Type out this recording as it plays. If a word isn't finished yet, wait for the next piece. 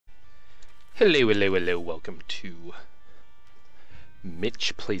Hello, hello, hello, welcome to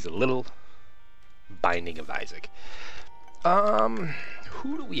Mitch Plays a Little Binding of Isaac.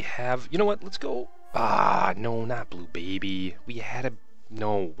 Who do we have? You know what, let's go... no, not Blue Baby. We had a...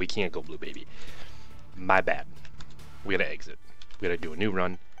 No, we can't go Blue Baby. My bad. We gotta exit. We gotta do a new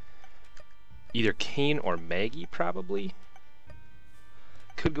run. Either Kane or Maggie, probably.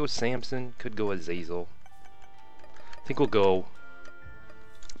 Could go Samson, could go Azazel. I think we'll go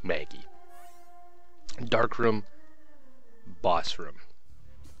Maggie. Dark room, boss room.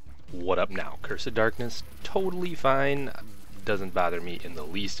 What up now? Curse of Darkness, totally fine. Doesn't bother me in the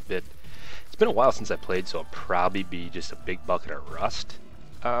least bit. It's been a while since I played, so it'll probably be just a big bucket of rust.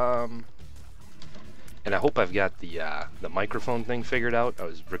 And I hope I've got the microphone thing figured out. I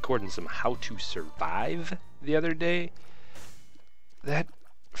was recording some How to Survive the other day. That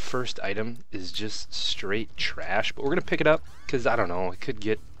first item is just straight trash, but we're gonna pick it up because I don't know. It could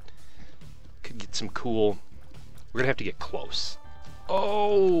get some cool. We're gonna have to get close.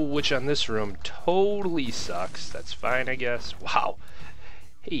 Oh, which on this room totally sucks. That's fine, I guess. Wow.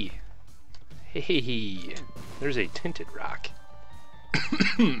 Hey. Hey. There's a tinted rock.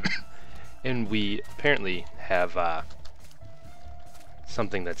 And we apparently have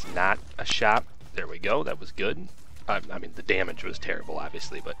something that's not a shop. There we go. That was good. I mean, the damage was terrible,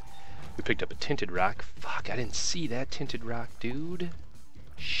 obviously, but we picked up a tinted rock. Fuck, I didn't see that tinted rock, dude.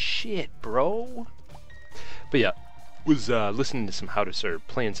 Shit, bro. But yeah, was listening to some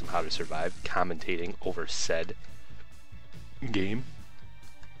playing some How to Survive, commentating over said game,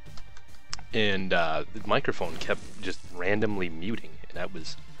 and the microphone kept just randomly muting, and that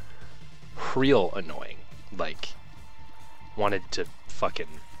was real annoying. Like, wanted to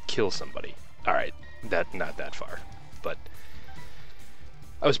fucking kill somebody. All right, not that far, but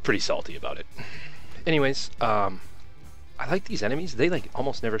I was pretty salty about it. Anyways, I like these enemies. They like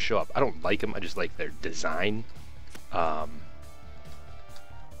almost never show up. I don't like them. I just like their design.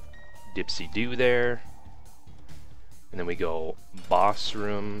 Dipsy-doo there. And then we go boss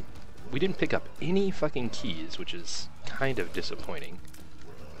room. We didn't pick up any fucking keys, which is kind of disappointing.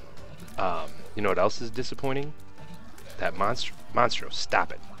 You know what else is disappointing? That Monstro.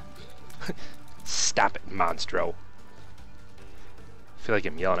 Stop it. Stop it, Monstro. I feel like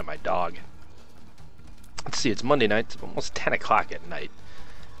I'm yelling at my dog. Let's see, it's Monday night. It's almost 10 o'clock at night.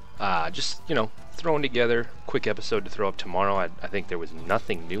 Just, you know, throwing together a quick episode to throw up tomorrow. I think there was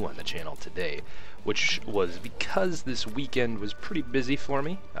nothing new on the channel today, which was because this weekend was pretty busy for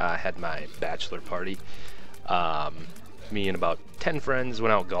me. I had my bachelor party. Me and about 10 friends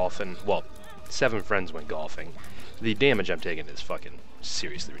went out golfing. Well, 7 friends went golfing. The damage I'm taking is fucking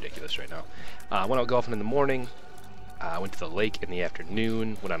seriously ridiculous right now. Went out golfing in the morning. Went to the lake in the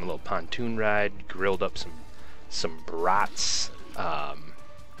afternoon, went on a little pontoon ride, grilled up some brats.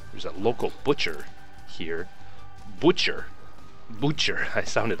 There's a local butcher here. Butcher. I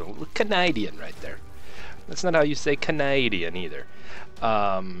sounded a little Canadian right there. That's not how you say Canadian either.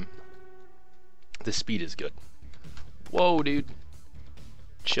 The speed is good. Whoa, dude.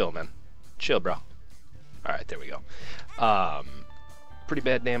 Chill, man. Chill, bro. Alright, there we go. Pretty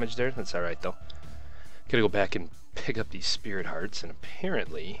bad damage there. That's alright, though. Gotta go back and pick up these spirit hearts, and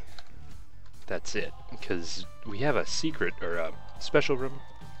apparently that's it, because we have a secret or a special room,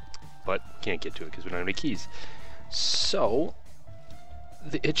 but can't get to it because we don't have any keys. So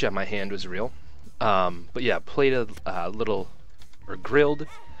the itch on my hand was real. But yeah, played a little, or grilled,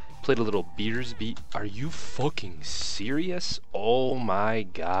 played a little Beersby. Are you fucking serious? Oh my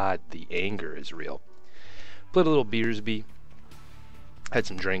god, the anger is real. Played a little Beersby, had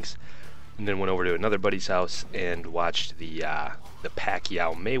some drinks, and then went over to another buddy's house and watched the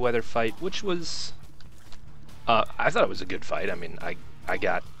Pacquiao-Mayweather fight, which was, I thought it was a good fight. I mean, I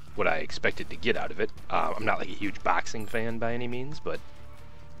got what I expected to get out of it. I'm not like a huge boxing fan by any means, but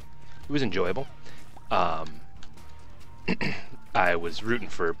it was enjoyable. I was rooting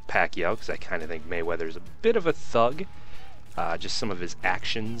for Pacquiao because I kind of think Mayweather's a bit of a thug. Just some of his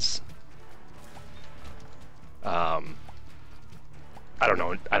actions. I don't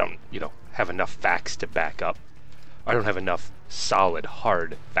know, have enough facts to back up. I don't have enough solid,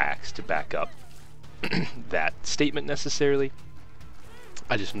 hard facts to back up that statement necessarily.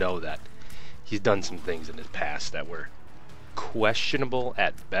 I just know that he's done some things in his past that were questionable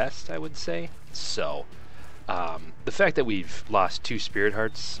at best, I would say. So, the fact that we've lost 2 spirit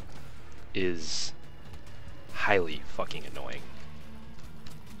hearts is highly fucking annoying.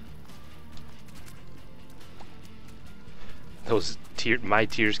 Those my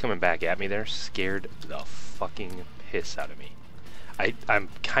tears coming back at me there scared the fucking piss out of me. I'm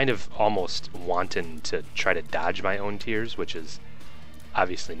kind of almost wanting to try to dodge my own tears, which is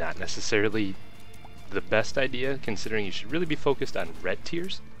Obviously not necessarily the best idea, considering you should really be focused on red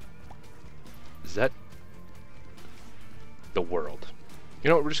tiers. Is that the world? You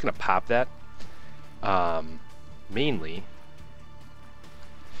know what, we're just gonna pop that. Mainly.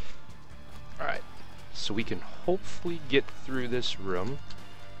 Alright, so we can hopefully get through this room.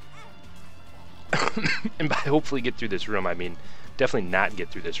 And by hopefully get through this room, I mean definitely not get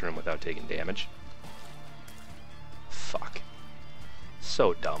through this room without taking damage. Fuck.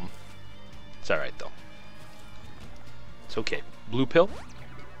 So dumb. It's alright though. It's okay. Blue pill.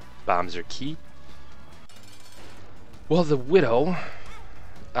 Bombs are key. Well, the Widow...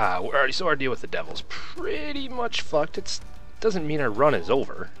 so our deal with the Devil's pretty much fucked. It doesn't mean our run is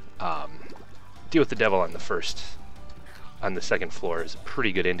over. Deal with the Devil on the second floor is a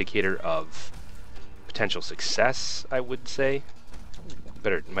pretty good indicator of potential success, I would say.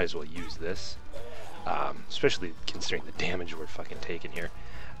 Might as well use this. Especially considering the damage we're fucking taking here.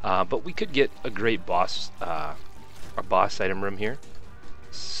 But we could get a great boss, a boss item room here.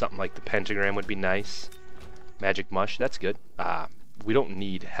 Something like the pentagram would be nice. Magic mush, that's good. We don't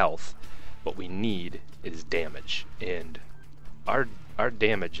need health. What we need is damage, and our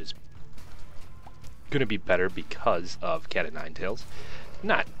damage is gonna be better because of Cat of Nine Tails.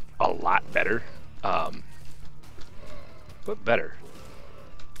 Not a lot better, but better.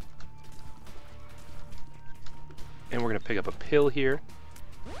 And we're gonna pick up a pill here.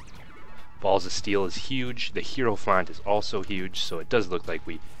 Balls of Steel is huge. The hero font is also huge, so it does look like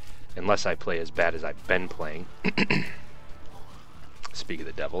we, unless I play as bad as I've been playing. Speak of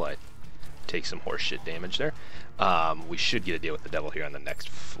the Devil, I take some horseshit damage there. We should get a deal with the Devil here on the next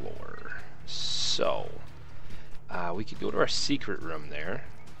floor. So, we could go to our secret room there.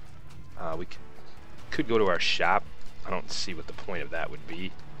 We could go to our shop. I don't see what the point of that would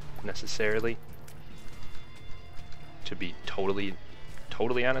be, necessarily. To be totally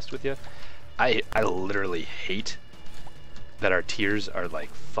honest with you, I literally hate that our tiers are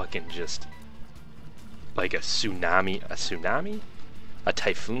like fucking just like a tsunami. A tsunami? A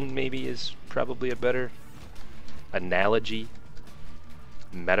typhoon maybe is probably a better analogy,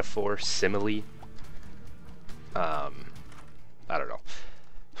 metaphor, simile. I don't know.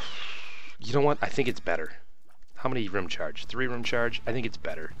 You know what? I think it's better. How many room charge? 3 room charge? I think it's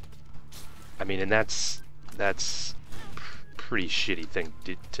better. I mean, and that's pretty shitty thing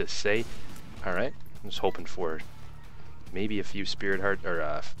to say. Alright, I was hoping for maybe a few spirit heart,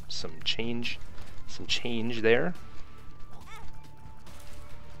 or some change there.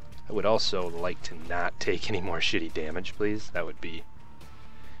 I would also like to not take any more shitty damage, please. That would be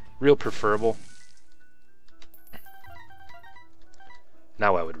real preferable.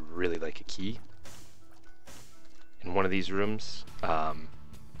 Now I would really like a key in one of these rooms.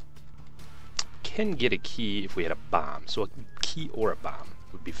 Can get a key if we had a bomb, so a key or a bomb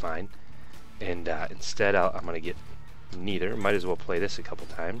would be fine. And instead I'm gonna get neither. Might as well play this a couple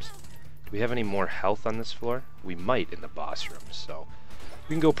times. Do we have any more health on this floor? We might in the boss room, so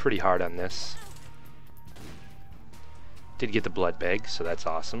we can go pretty hard on this. Did get the blood bag, so that's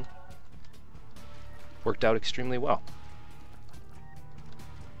awesome. Worked out extremely well.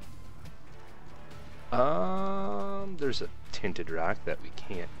 There's a tinted rock that we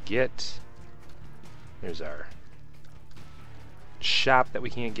can't get. There's our shop that we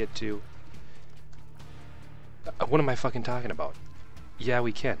can't get to. What am I fucking talking about? Yeah,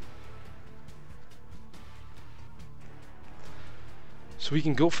 we can. So we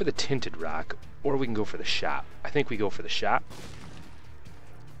can go for the tinted rock, or we can go for the shop. I think we go for the shop.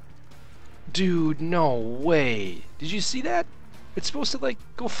 Dude, no way. Did you see that? It's supposed to, like,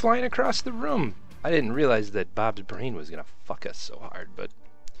 go flying across the room. I didn't realize that Bob's brain was gonna fuck us so hard, but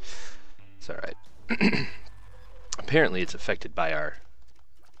it's alright. Apparently it's affected by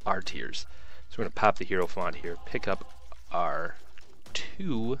our tiers. So we're gonna pop the hero font here, pick up our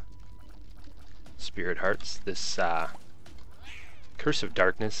 2 spirit hearts. This Curse of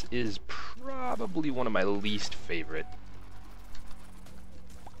Darkness is probably one of my least favorite.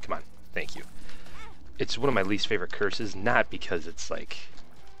 Come on, thank you. It's one of my least favorite curses, not because it's like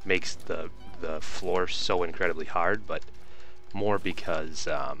makes the floor so incredibly hard, but more because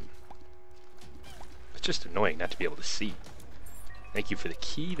it's just annoying not to be able to see. Thank you for the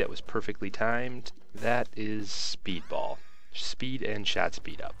key, that was perfectly timed. That is Speedball. Speed and shot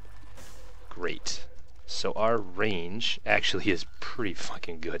speed up. Great. So our range actually is pretty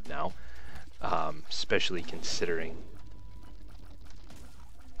fucking good now, especially considering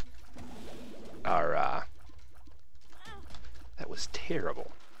our, that was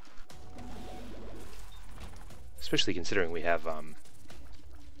terrible. Especially considering we have,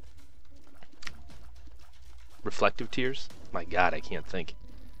 Reflective tears? My god, I can't think.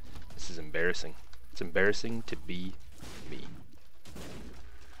 This is embarrassing. It's embarrassing to be me.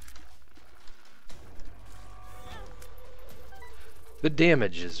 The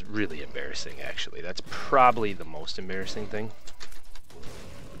damage is really embarrassing, actually. That's probably the most embarrassing thing.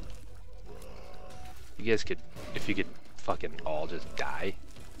 You guys could, if you could fucking all just die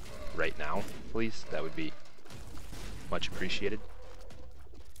right now, please, that would be much appreciated.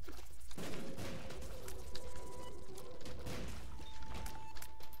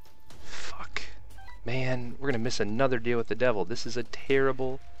 Fuck. Man, we're gonna miss another deal with the devil. This is a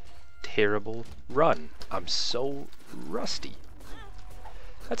terrible, terrible run. I'm so rusty.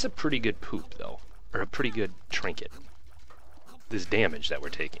 That's a pretty good poop, though. Or a pretty good trinket. This damage that we're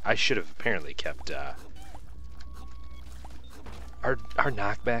taking. I should have apparently kept, Our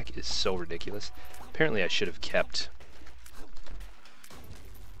knockback is so ridiculous. Apparently I should have kept...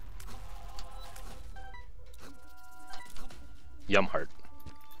 Yumheart.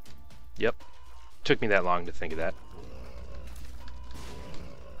 Yep. Took me that long to think of that.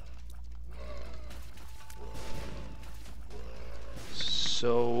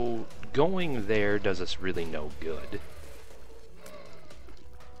 So, going there does us really no good.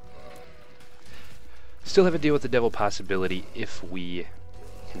 Still have a deal with the devil possibility if we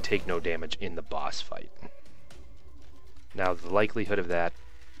can take no damage in the boss fight. Now, the likelihood of that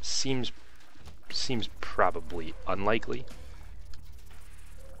seems probably unlikely.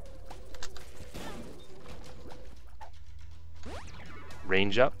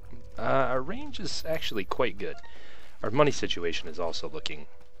 Range up. Our range is actually quite good. Our money situation is also looking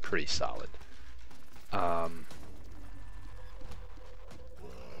pretty solid. I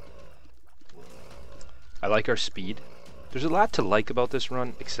like our speed. There's a lot to like about this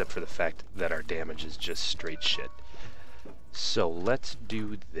run, except for the fact that our damage is just straight shit. So let's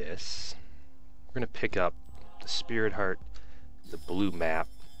do this. We're going to pick up the Spirit Heart, the blue map,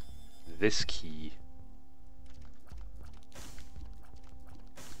 this key.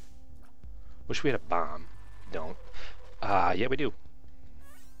 Wish we had a bomb. Don't. Yeah, we do.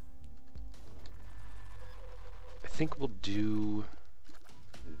 I think we'll do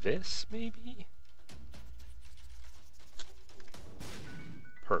this, maybe?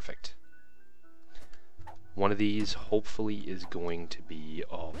 Perfect. One of these, hopefully, is going to be...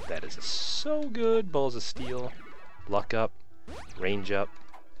 Oh, that is so good. Balls of Steel. Luck up. Range up.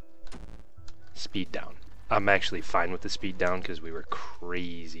 Speed down. I'm actually fine with the speed down because we were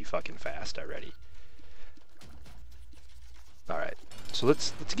crazy fucking fast already. Alright, so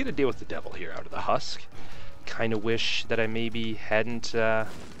let's get a deal with the devil here out of the husk. Kinda wish that I maybe hadn't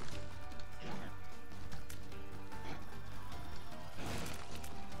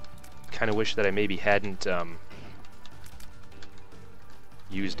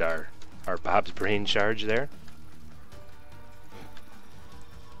used our Bob's brain charge there.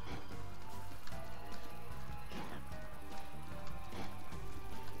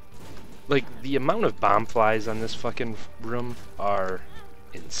 Like, the amount of bomb flies on this fucking room are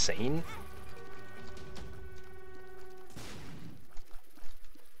insane.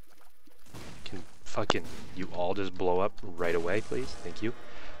 Can fucking you all just blow up right away, please? Thank you.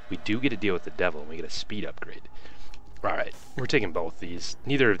 We do get to deal with the devil, and we get a speed upgrade. Alright, we're taking both these.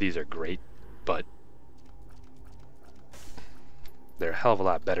 Neither of these are great, but they're a hell of a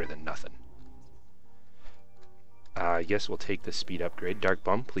lot better than nothing. I guess we'll take the speed upgrade. Dark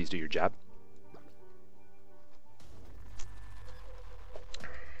Bum, please do your job.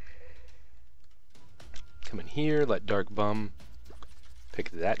 Come in here, let Dark Bum pick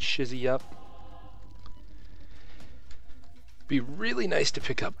that shizzy up. Be really nice to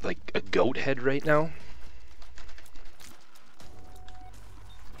pick up, like, a goat head right now.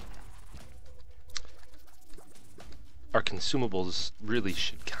 Our consumables really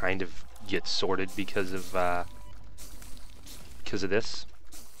should kind of get sorted because of this.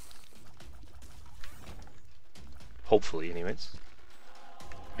 Hopefully, anyways.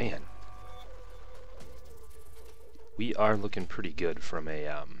 Man. We are looking pretty good from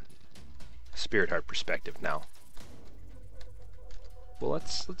a Spirit Heart perspective now. Well,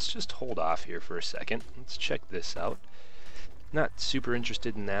 let's just hold off here for a second. Let's check this out. Not super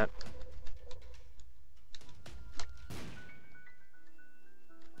interested in that.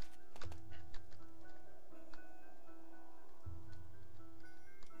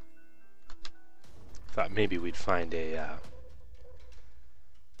 Thought maybe we'd find a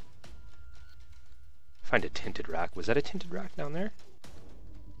tinted rock. Was that a tinted rock down there?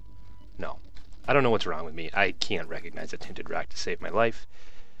 No. I don't know what's wrong with me. I can't recognize a tinted rock to save my life.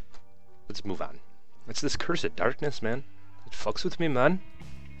 Let's move on. It's this curse of darkness, man. It fucks with me, man.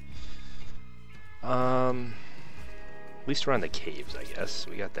 At least we're on the caves, I guess.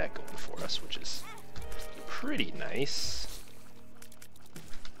 We got that going for us, which is pretty nice.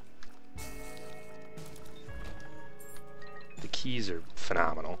 The keys are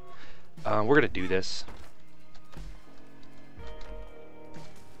phenomenal. We're going to do this.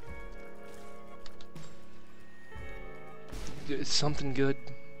 Is something good?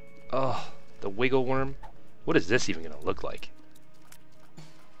 Oh, the wiggle worm. What is this even going to look like?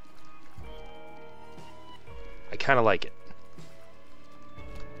 I kind of like it.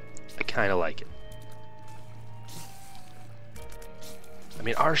 I kind of like it. I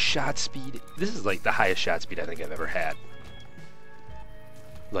mean, our shot speed, this is like the highest shot speed I think I've ever had.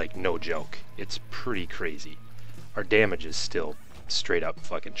 Like, no joke. It's pretty crazy. Our damage is still straight up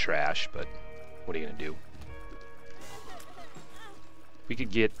fucking trash, but what are you gonna do? We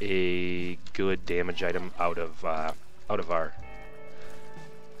could get a good damage item out of our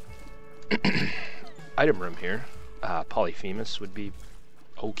item room here. Polyphemus would be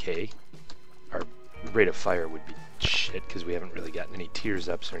okay. Our rate of fire would be shit because we haven't really gotten any tears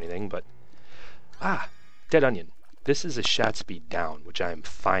ups or anything, but dead onion. This is a shot speed down, which I am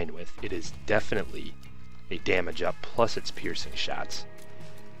fine with. It is definitely a damage up plus its piercing shots.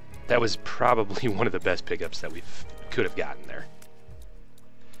 That was probably one of the best pickups that we could have gotten there.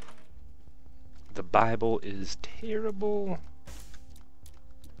 The Bible is terrible.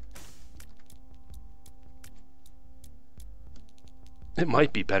 It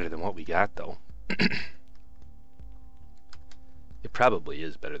might be better than what we got, though. It probably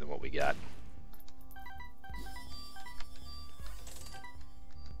is better than what we got.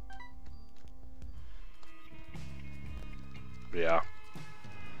 Yeah.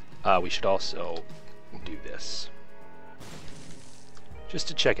 We should also do this. Just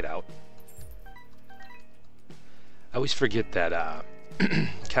to check it out. I always forget that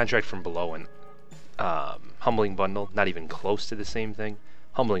Contract from Below and Humbling Bundle, not even close to the same thing.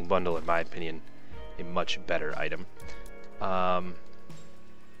 Humbling Bundle, in my opinion, a much better item.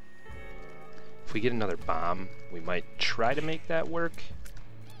 If we get another bomb, we might try to make that work.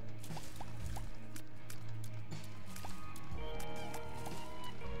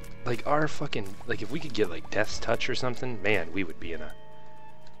 Like our fucking, like if we could get like Death's Touch or something, man, we would be in a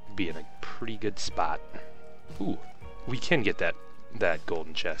pretty good spot. Ooh, we can get that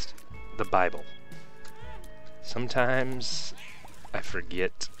golden chest, the Bible. Sometimes I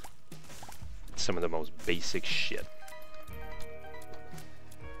forget some of the most basic shit.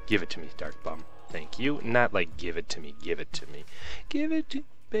 Give it to me, Dark Bum. Thank you. Not like give it to me, give it to me. Give it to me,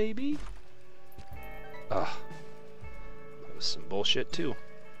 baby. Ugh. That was some bullshit too.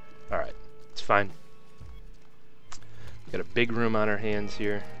 Alright, it's fine. Got a big room on our hands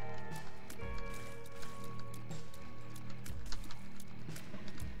here.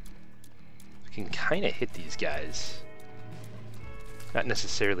 We can kind of hit these guys. Not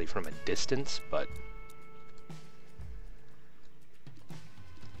necessarily from a distance, but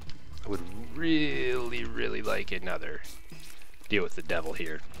I would really, really like another deal with the devil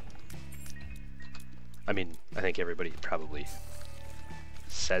here. I mean, I think everybody probably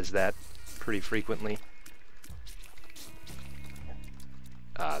says that pretty frequently.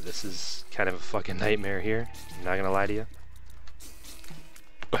 This is kind of a fucking nightmare here, I'm not gonna lie to you.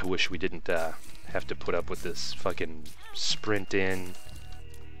 I wish we didn't have to put up with this fucking sprint in,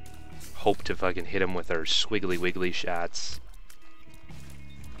 hope to fucking hit him with our swiggly wiggly shots.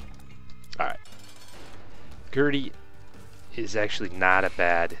 Alright. Gertie is actually not a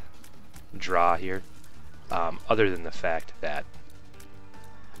bad draw here, other than the fact that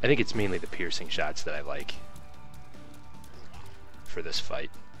I think it's mainly the piercing shots that I like for this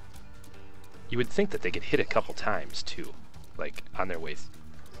fight. You would think that they could hit a couple times too, like on their way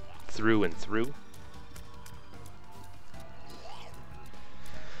through and through.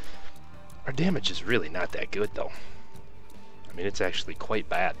 Our damage is really not that good though. I mean, it's actually quite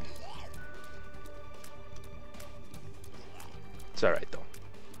bad. It's alright though.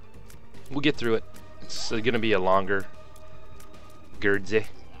 We'll get through it. It's gonna be a longer Gerdze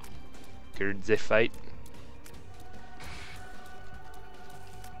fight.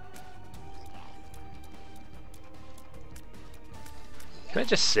 Can I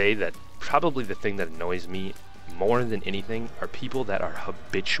just say that probably the thing that annoys me more than anything are people that are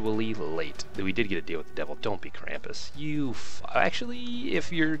habitually late. We did get a deal with the devil. Don't be Krampus. Actually,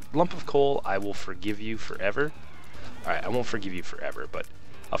 if you're lump of coal, I will forgive you forever. Alright, I won't forgive you forever, but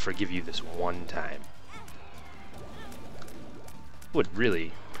I'll forgive you this one time. Would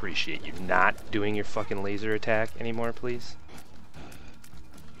really appreciate you not doing your fucking laser attack anymore, please.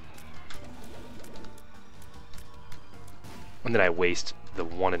 And then I waste the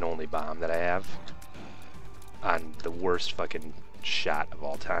one and only bomb that I have. on the worst fucking shot of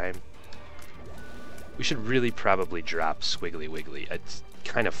all time. We should really probably drop Squiggly Wiggly. It's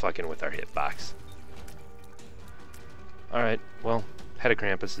kind of fucking with our hitbox. Alright, well, Head of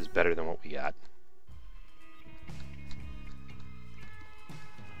Krampus is better than what we got.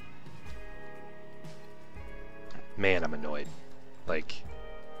 Man, I'm annoyed. Like,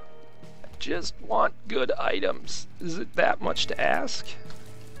 I just want good items. Is it that much to ask?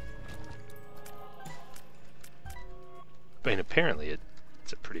 I mean, apparently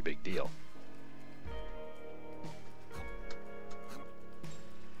it's a pretty big deal.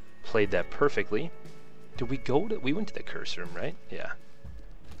 Played that perfectly. Did we go to... We went to the curse room, right? Yeah.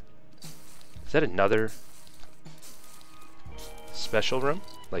 Is that another special room?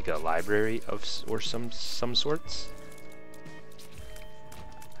 Like a library of or some sorts?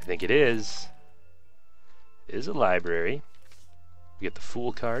 I think it is. It is a library. We get the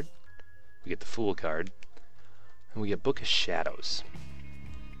Fool card. We get the Fool card. And we get Book of Shadows.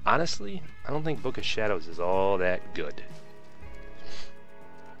 Honestly, I don't think Book of Shadows is all that good.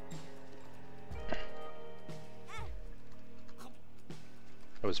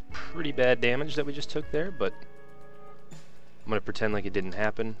 That was pretty bad damage that we just took there, but I'm going to pretend like it didn't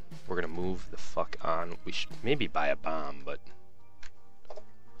happen. We're going to move the fuck on. We should maybe buy a bomb, but...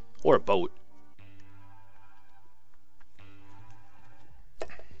 Or a boat.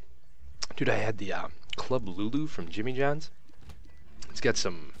 Dude, I had the Club Lulu from Jimmy John's. It's got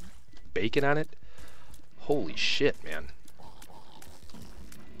some bacon on it. Holy shit, man.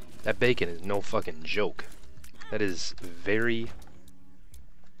 That bacon is no fucking joke. That is very...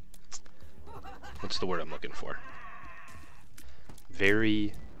 What's the word I'm looking for?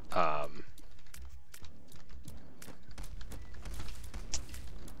 Very,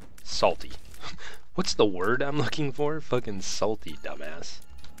 salty. What's the word I'm looking for? Fucking salty, dumbass.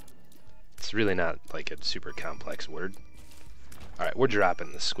 It's really not like a super complex word. Alright, we're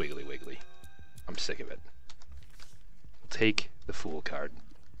dropping the Squiggly Wiggly. I'm sick of it. We'll take the Fool card.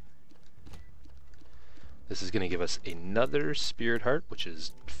 This is going to give us another Spirit Heart, which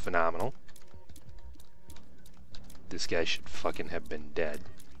is phenomenal. This guy should fucking have been dead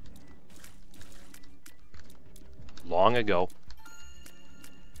long ago.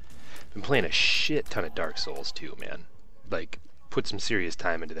 Been playing a shit ton of Dark Souls too, man. Like, put some serious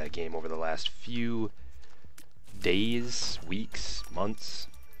time into that game over the last few days, weeks, months.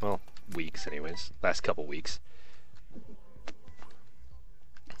 Well, weeks anyways. Last couple weeks.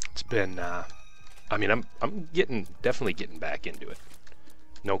 It's been, I mean, I'm definitely getting back into it.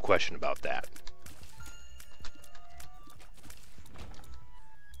 No question about that.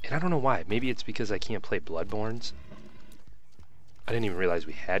 And I don't know why. Maybe it's because I can't play Bloodborns. I didn't even realize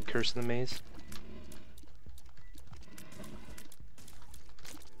we had Curse of the Maze.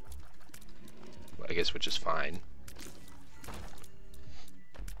 Well, I guess which is fine.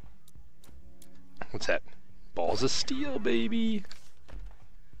 What's that? Balls of Steel, baby!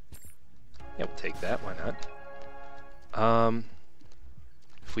 Yeah, we'll take that. Why not?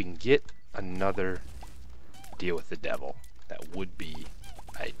 If we can get another deal with the devil, that would be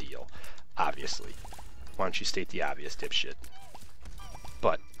ideal. Obviously. Why don't you state the obvious, dipshit?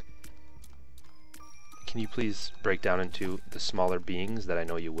 But can you please break down into the smaller beings that I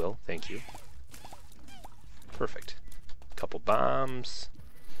know you will? Thank you. Perfect. Couple bombs.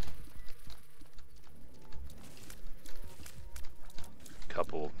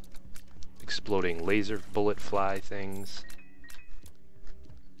 Couple exploding laser bullet fly things.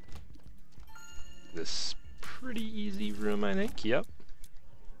 This pretty easy room, I think. Yep.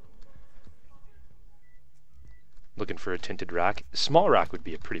 Looking for a tinted rock. Small rock would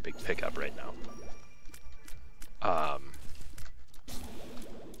be a pretty big pickup right now.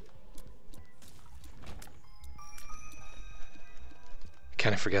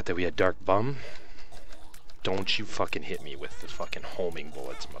 Kind of forgot that we had Dark Bum. Don't you fucking hit me with the fucking homing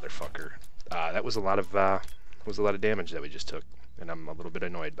bullets, motherfucker. That was a lot of damage that we just took, and I'm a little bit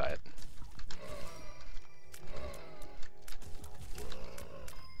annoyed by it.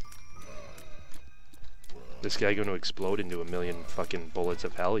 This guy going to explode into a million fucking bullets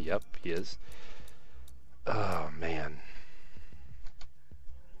of hell? Yep, he is. Oh, man.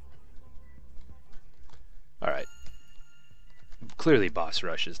 Alright. Clearly boss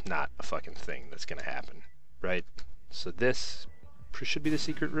rush is not a fucking thing that's going to happen, right? So this should be the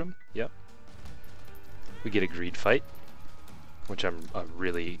secret room. Yep. We get a greed fight, which I'm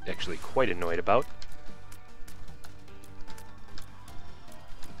really actually quite annoyed about.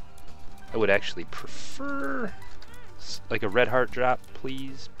 I would actually prefer like a red heart drop,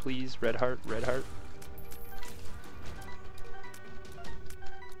 please, please, red heart, red heart.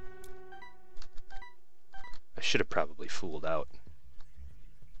 I should have probably fooled out.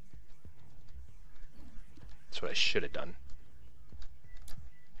 That's what I should have done.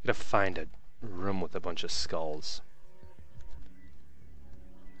 Gotta find a room with a bunch of skulls.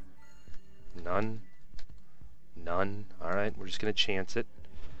 None. None. Alright, we're just gonna chance it.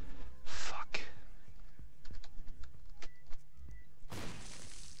 Fuck.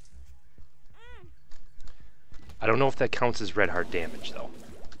 I don't know if that counts as red heart damage, though.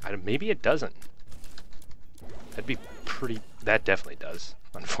 Maybe it doesn't. That'd be pretty... That definitely does,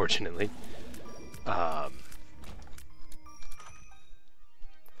 unfortunately.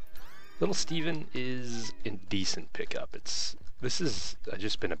 Little Steven is a decent pickup. This has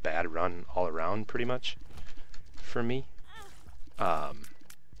just been a bad run all around, pretty much, for me.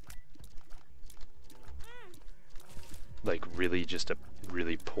 Like, really just a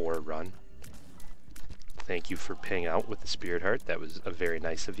really poor run. Thank you for paying out with the Spirit Heart. That was very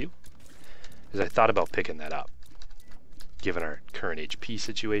nice of you. Because I thought about picking that up, given our current HP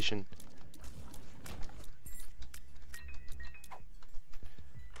situation.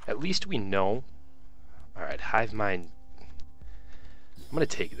 At least we know. Alright, Hive Mind. I'm going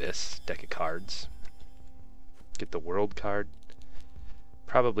to take this deck of cards. Get the World card.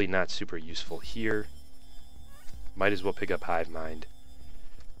 Probably not super useful here. Might as well pick up Hive Mind.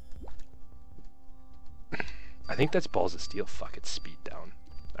 I think that's Balls of Steel. Fuck, it's speed down.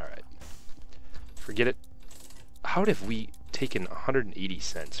 Alright. Forget it. How have we taken 180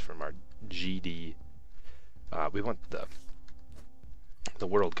 cents from our GD? We want the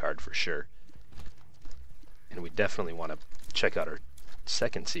World card for sure. And we definitely want to check out our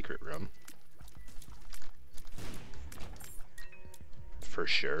second secret room. For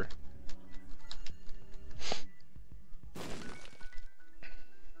sure.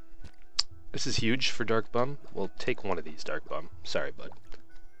 This is huge for Dark Bum. We'll take one of these, Dark Bum. Sorry, bud.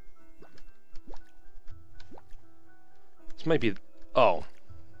 This might be... Oh.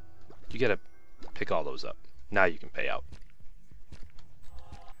 You gotta pick all those up. Now you can pay out.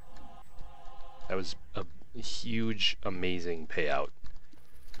 That was a huge, amazing payout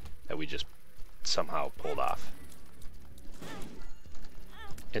that we just somehow pulled off.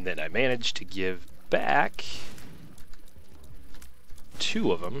 And then I managed to give back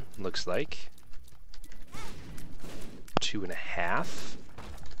 2 of them, looks like. 2.5.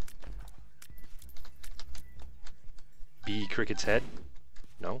 B Cricket's head?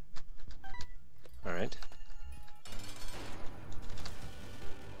 No? Alright.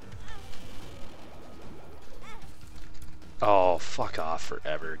 Oh, fuck off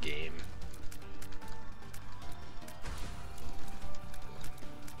forever, game.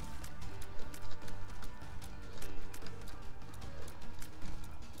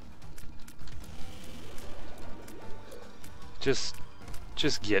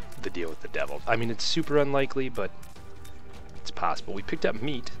 Just get the deal with the devil. I mean, it's super unlikely, but it's possible. We picked up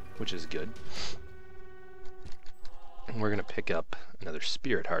meat, which is good. And we're going to pick up another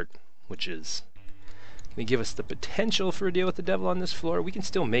Spirit Heart, which is going to give us the potential for a deal with the devil on this floor. We can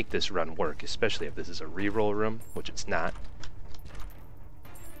still make this run work, especially if this is a reroll room, which it's not.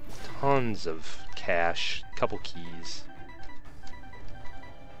 Tons of cash, couple keys.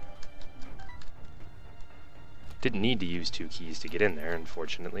 Didn't need to use 2 keys to get in there,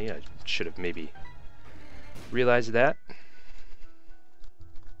 unfortunately. I should have maybe realized that.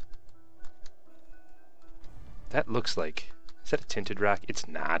 That looks like... Is that a tinted rock? It's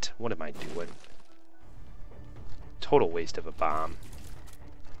not. What am I doing? Total waste of a bomb.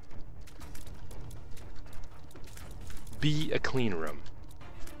 Be a clean room.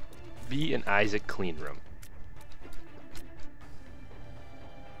 Be an Isaac clean room.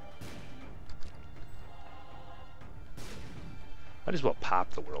 Might as well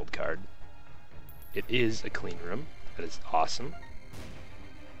pop the World card. It is a clean room. That is awesome.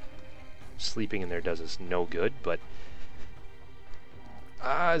 Sleeping in there does us no good, but...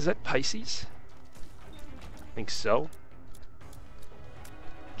 is that Pisces? I think so.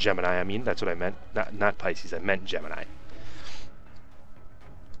 Gemini, I mean. That's what I meant. Not Pisces, I meant Gemini.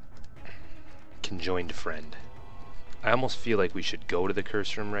 Conjoined friend. I almost feel like we should go to the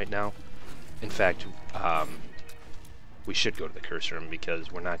curse room right now. In fact, we should go to the curse room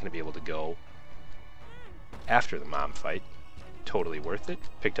because we're not going to be able to go after the mom fight. Totally worth it.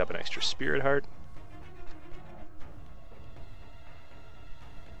 Picked up an extra Spirit Heart.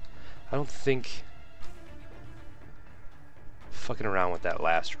 I don't think fucking around with that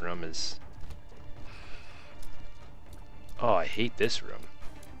last room is... Oh, I hate this room.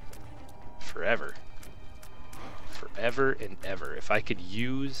 Forever. Forever and ever. If I could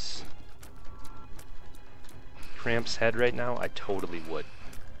use Cramp's head right now, I totally would.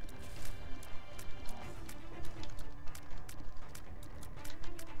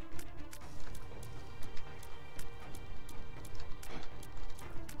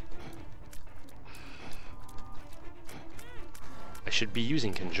 should be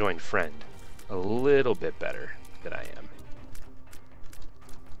using Conjoined Friend a little bit better than I am.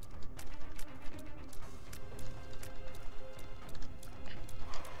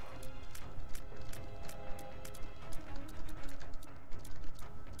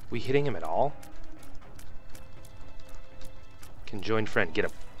 We hitting him at all? Conjoined Friend, get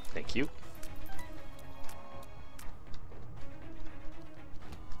him. Thank you.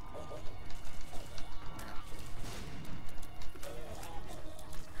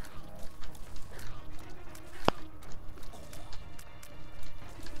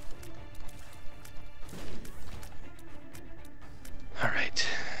 Alright.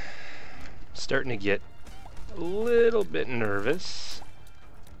 Starting to get a little bit nervous.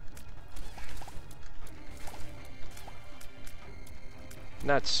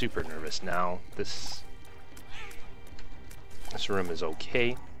 Not super nervous now. This room is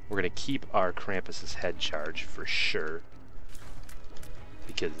okay. We're going to keep our Krampus's head charge for sure,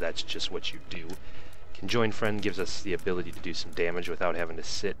 because that's just what you do. Conjoined Friend gives us the ability to do some damage without having to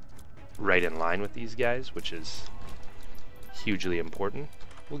sit right in line with these guys, which is hugely important.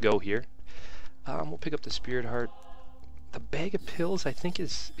 We'll go here. We'll pick up the Spirit Heart. The bag of pills I think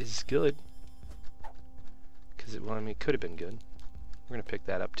is good, because well, I mean, it could have been good. We're going to pick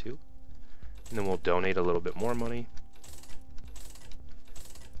that up too. And then we'll donate a little bit more money.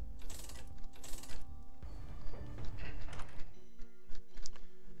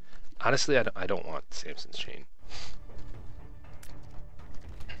 Honestly, I don't want Samson's Chain.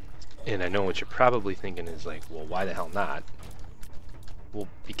 And I know what you're probably thinking is like, well, why the hell not? Well,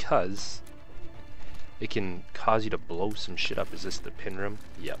 because it can cause you to blow some shit up. Is this the pin room?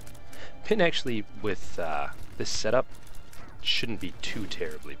 Yep. Pin actually, with this setup, shouldn't be too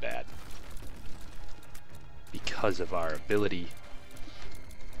terribly bad, because of our ability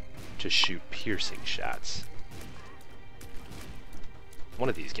to shoot piercing shots. One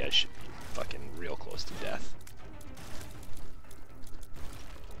of these guys should be fucking real close to death.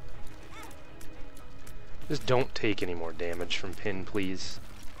 Just don't take any more damage from Pin, please.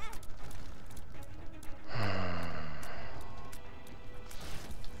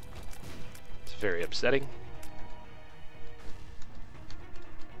 It's very upsetting.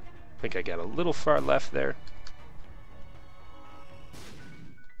 I think I got a little far left there.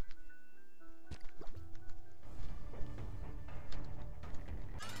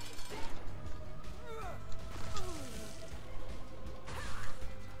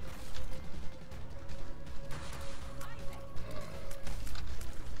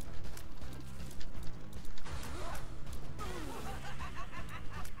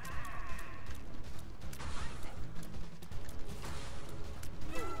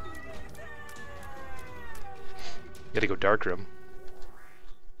 Gotta go dark room.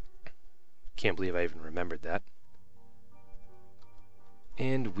 Can't believe I even remembered that.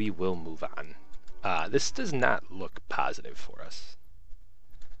 And we will move on. This does not look positive for us.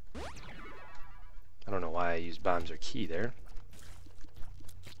 I don't know why I used bombs or key there.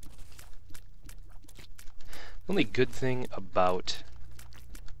 The only good thing about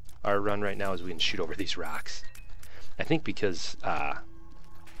our run right now is we can shoot over these rocks. I think because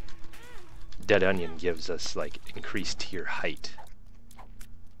Dead Onion gives us like increased tier height.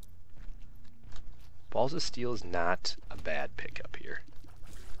 Balls of Steel is not a bad pickup here,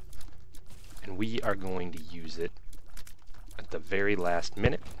 and we are going to use it at the very last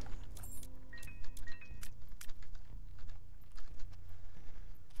minute.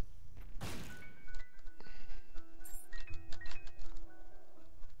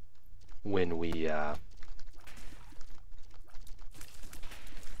 When we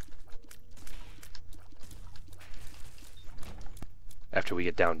after we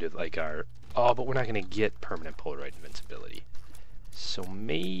get down to like our, oh, but we're not going to get permanent Polaroid invincibility. So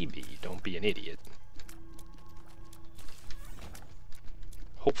maybe, don't be an idiot.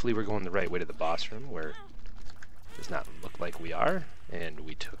 Hopefully we're going the right way to the boss room, where it does not look like we are, and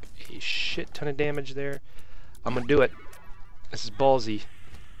we took a shit ton of damage there. I'm going to do it. This is ballsy.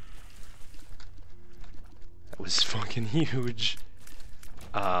 That was fucking huge.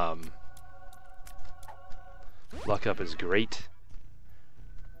 Luck up is great.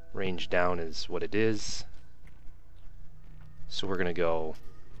 Range down is what it is. So we're gonna go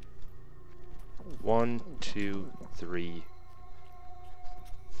 1, 2, 3.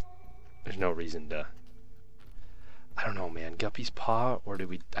 There's no reason to, I don't know, man. Guppy's Paw, or do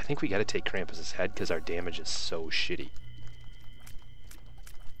we, I think we gotta take Krampus's head because our damage is so shitty.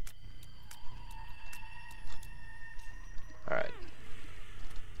 Alright.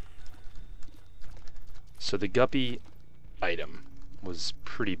 So the Guppy item was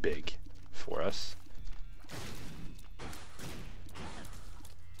pretty big for us.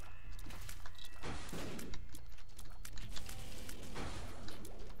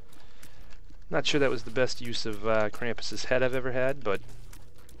 Not sure that was the best use of Krampus's head I've ever had, but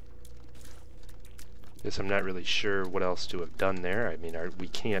guess I'm not really sure what else to have done there. I mean, we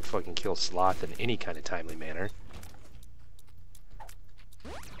can't fucking kill Sloth in any kind of timely manner.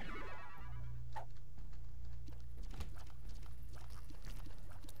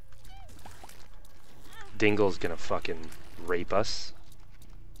 Dingle's gonna fucking rape us.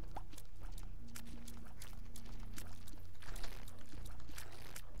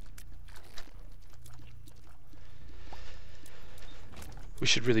 We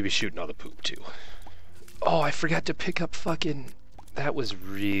should really be shooting all the poop too. Oh, I forgot to pick up fucking... That was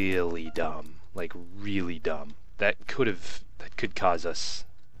really dumb. Like, really dumb. That could cause us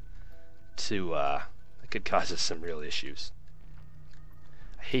to, that could cause us some real issues.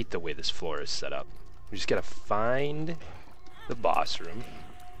 I hate the way this floor is set up. We just gotta find the boss room.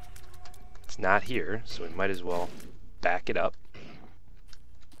 It's not here, so we might as well back it up.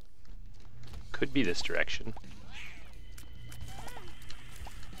 Could be this direction.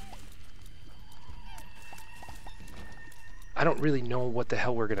 I don't really know what the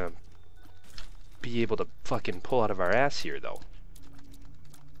hell we're gonna be able to fucking pull out of our ass here, though.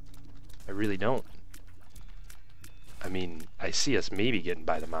 I really don't. I mean, I see us maybe getting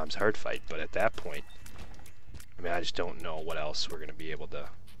by the mom's heart fight, but at that point, I mean, I just don't know what else we're gonna be able to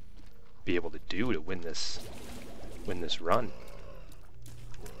do to win this run.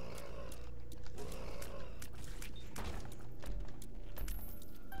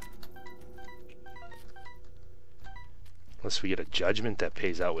 Unless we get a judgment that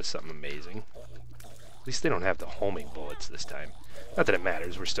pays out with something amazing. At least they don't have the homing bullets this time. Not that it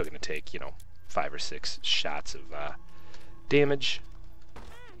matters, we're still going to take, you know, 5 or 6 shots of damage.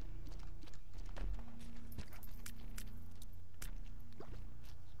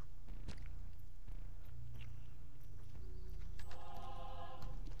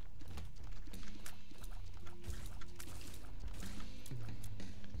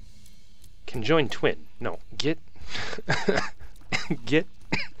 Conjoined twin. No, get... Get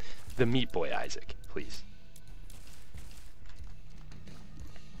the Meat Boy Isaac, please.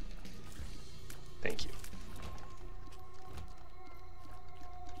 Thank you.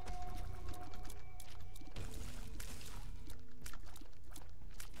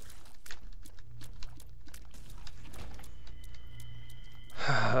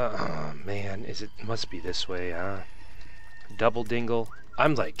 Oh man, it must be this way, huh? Double dingle.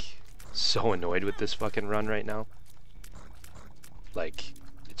 I'm like so annoyed with this fucking run right now. Like,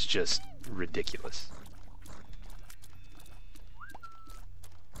 it's just ridiculous.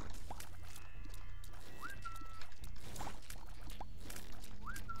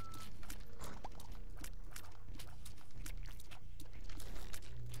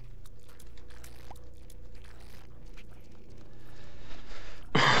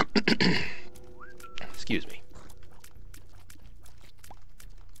 Excuse me.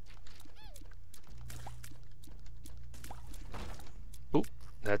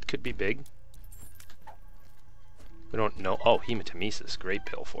 That could be big. We don't know. Oh, hematemesis. Great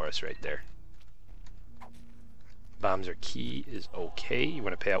pill for us right there. Bombs are key is okay. You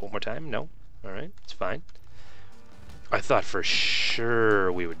want to pay out one more time? No? Alright, it's fine. I thought for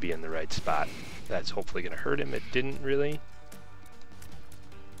sure we would be in the right spot. That's hopefully going to hurt him. It didn't really.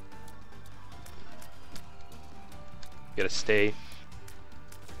 Gotta stay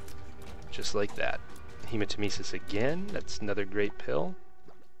just like that. Hematemesis again. That's another great pill.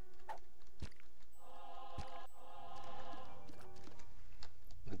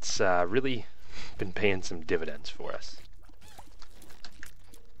 It's really been paying some dividends for us.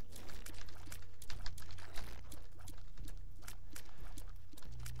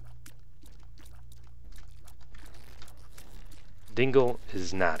 Dingle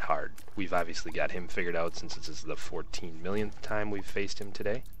is not hard. We've obviously got him figured out since this is the 14 millionth time we've faced him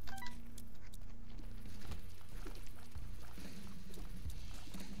today.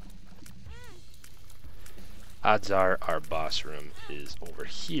 Odds are our boss room is over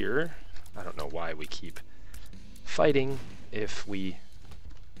here. I don't know why we keep fighting if we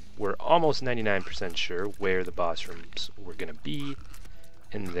were almost 99% sure where the boss rooms were going to be,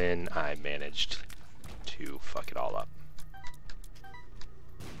 and then I managed to fuck it all up.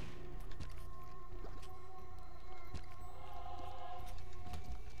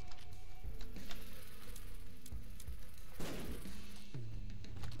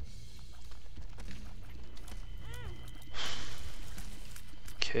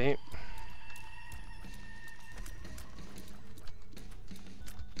 Okay.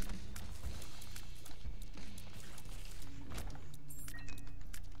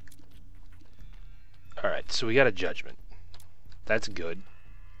 Alright, so we got a judgment. That's good.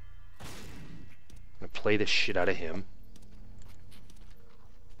 play the shit out of him.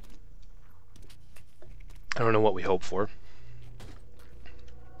 I don't know what we hope for.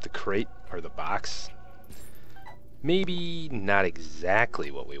 The crate or the box. Maybe not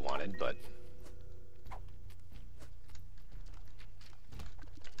exactly what we wanted, but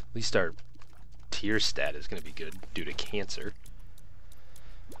at least our tier stat is going to be good due to cancer.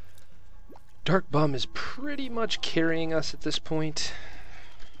 Dark Bum is pretty much carrying us at this point.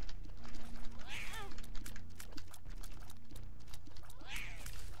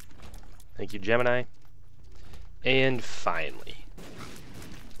 Thank you, Gemini. And finally,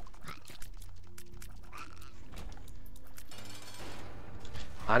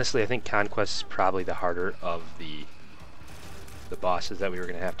 honestly, I think Conquest is probably the harder of the bosses that we were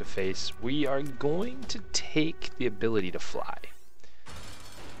going to have to face. We are going to take the ability to fly.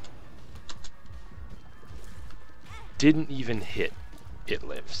 Didn't even hit It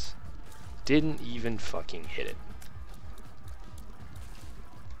Lives. Didn't even fucking hit it.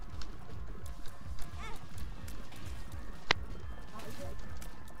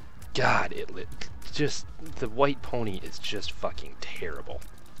 God, just the white pony is just fucking terrible.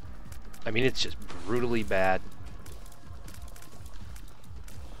 I mean, it's just brutally bad.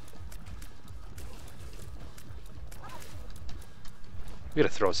 We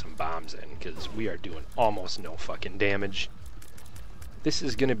gotta throw some bombs in because we are doing almost no fucking damage. This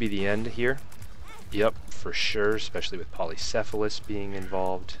is gonna be the end here. Yep, for sure, especially with Polycephalus being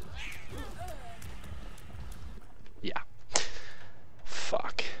involved. Yeah.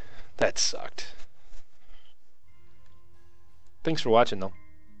 Fuck. That sucked. Thanks for watching, though.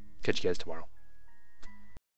 Catch you guys tomorrow.